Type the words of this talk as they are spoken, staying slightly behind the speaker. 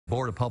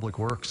Board of Public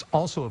Works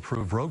also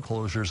approved road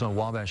closures on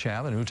Wabash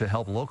Avenue to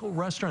help local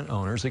restaurant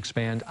owners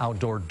expand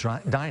outdoor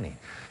dining.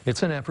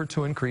 It's an effort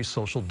to increase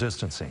social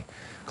distancing.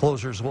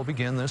 Closures will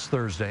begin this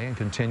Thursday and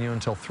continue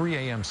until 3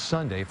 a.m.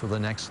 Sunday for the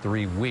next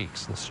 3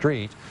 weeks. The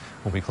street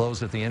will be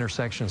closed at the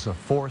intersections of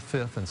 4th,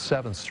 5th, and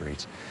 7th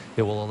Streets.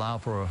 It will allow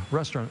for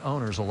restaurant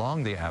owners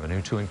along the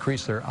avenue to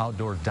increase their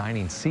outdoor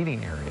dining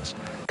seating areas.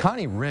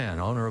 Connie Wren,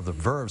 owner of the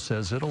Verve,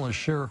 says it'll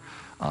ensure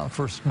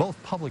for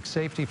both public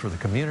safety for the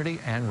community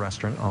and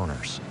restaurant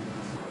owners.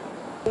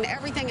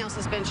 Everything else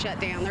has been shut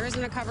down. There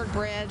isn't a covered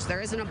bridge.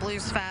 There isn't a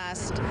blues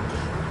fest.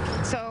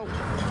 So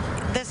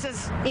this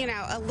is,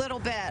 a little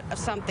bit of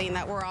something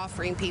that we're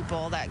offering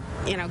people that,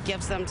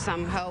 gives them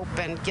some hope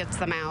and gets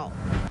them out.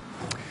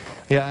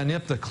 Yeah, and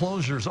if the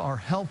closures are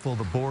helpful,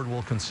 the board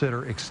will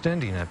consider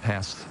extending it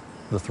past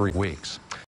the 3 weeks.